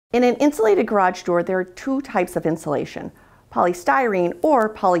In an insulated garage door, there are two types of insulation, polystyrene or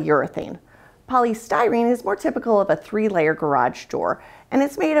polyurethane. Polystyrene is more typical of a 3-layer garage door, and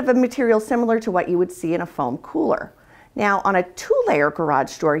it's made of a material similar to what you would see in a foam cooler. Now, on a 2-layer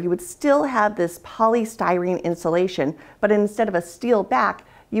garage door, you would still have this polystyrene insulation, but instead of a steel back,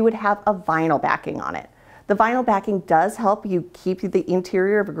 you would have a vinyl backing on it. The vinyl backing does help you keep the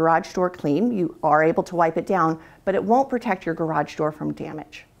interior of a garage door clean. You are able to wipe it down, but it won't protect your garage door from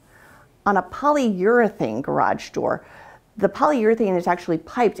damage. On a polyurethane garage door, the polyurethane is actually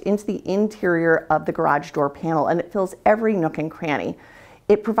piped into the interior of the garage door panel, and it fills every nook and cranny.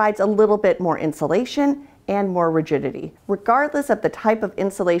 It provides a little bit more insulation and more rigidity. Regardless of the type of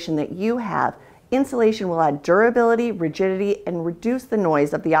insulation that you have, insulation will add durability, rigidity, and reduce the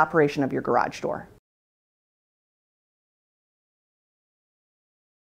noise of the operation of your garage door.